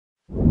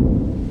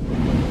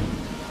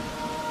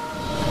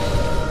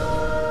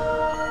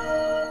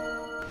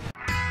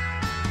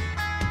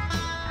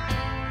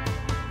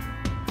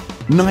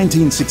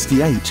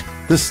1968.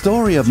 The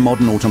story of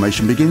modern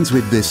automation begins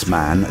with this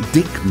man,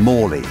 Dick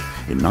Morley.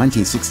 In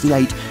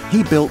 1968,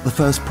 he built the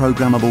first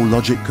programmable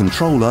logic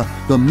controller,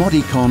 the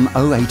Modicon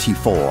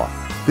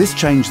M580. This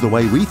changed the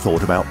way we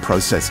thought about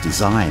process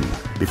design.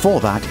 Before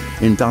that,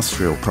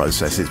 industrial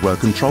processes were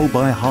controlled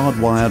by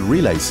hardwired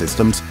relay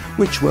systems,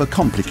 which were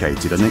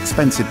complicated and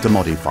expensive to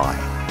modify.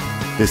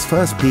 This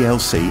first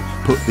PLC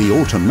put the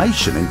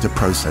automation into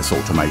process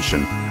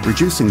automation,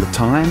 reducing the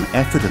time,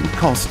 effort and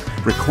cost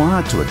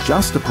required to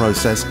adjust a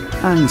process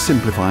and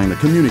simplifying the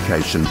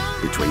communication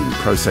between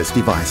process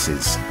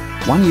devices.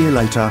 1 year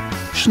later,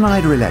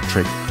 Schneider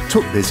Electric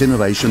took this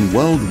innovation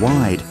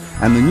worldwide,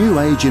 and the new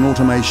age in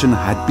automation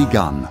had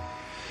begun.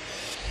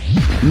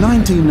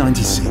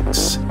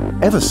 1996.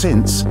 Ever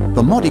since,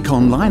 the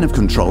Modicon line of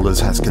controllers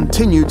has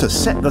continued to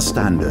set the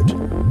standard.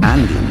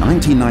 And in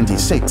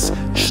 1996,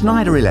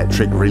 Schneider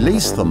Electric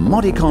released the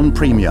Modicon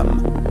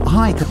Premium, a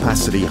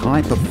high-capacity,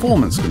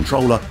 high-performance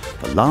controller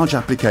for large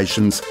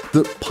applications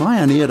that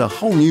pioneered a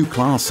whole new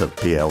class of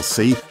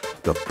PLC,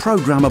 the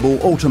Programmable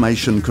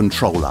Automation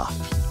Controller.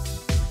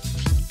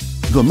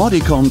 The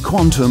Modicon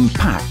Quantum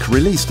PAC,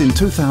 released in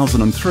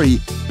 2003,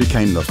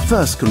 became the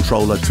first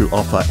controller to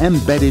offer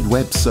embedded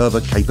web server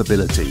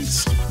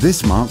capabilities.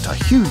 This marked a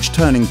huge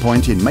turning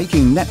point in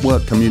making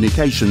network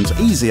communications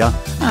easier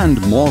and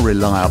more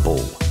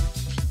reliable.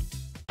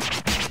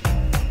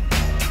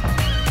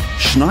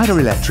 Schneider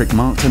Electric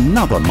marked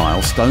another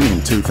milestone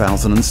in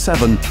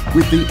 2007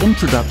 with the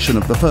introduction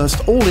of the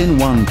first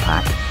all-in-one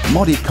pack,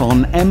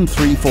 Modicon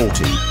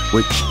M340,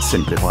 which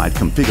simplified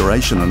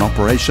configuration and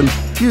operation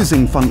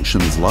using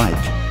functions like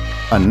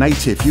a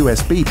native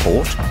USB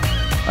port,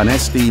 an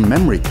SD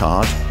memory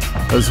card,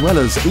 as well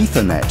as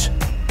Ethernet,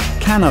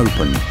 CAN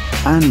open,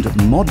 and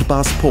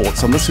Modbus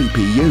ports on the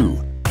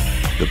CPU.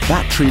 The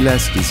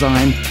battery-less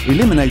design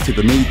eliminated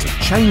the need to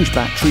change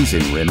batteries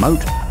in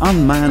remote,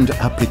 unmanned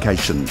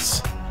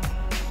applications.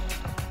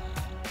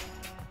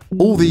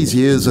 All these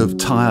years of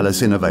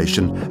tireless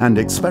innovation and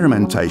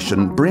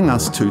experimentation bring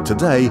us to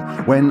today,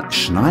 when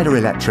Schneider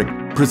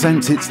Electric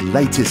presents its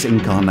latest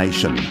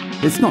incarnation.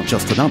 It's not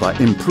just another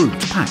improved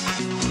pack.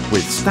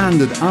 With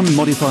standard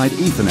unmodified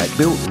Ethernet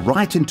built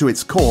right into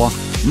its core,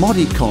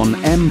 Modicon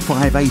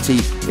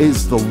M580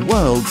 is the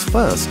world's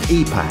first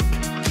E-PAC.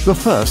 The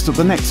first of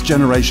the next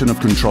generation of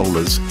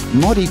controllers,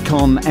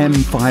 Modicon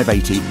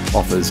M580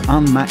 offers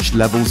unmatched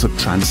levels of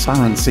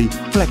transparency,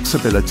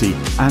 flexibility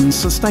and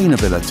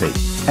sustainability.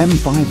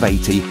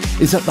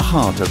 M580 is at the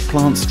heart of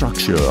Plant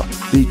Structure,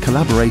 the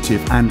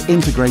collaborative and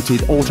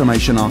integrated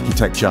automation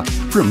architecture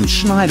from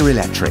Schneider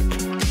Electric.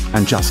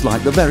 And just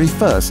like the very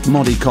first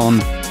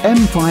Modicon,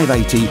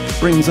 M580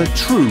 brings a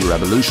true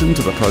revolution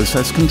to the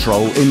process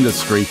control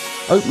industry,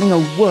 opening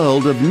a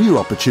world of new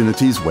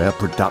opportunities where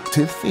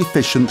productive,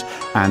 efficient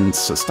and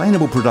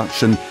sustainable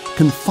production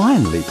can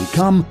finally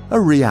become a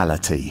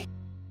reality.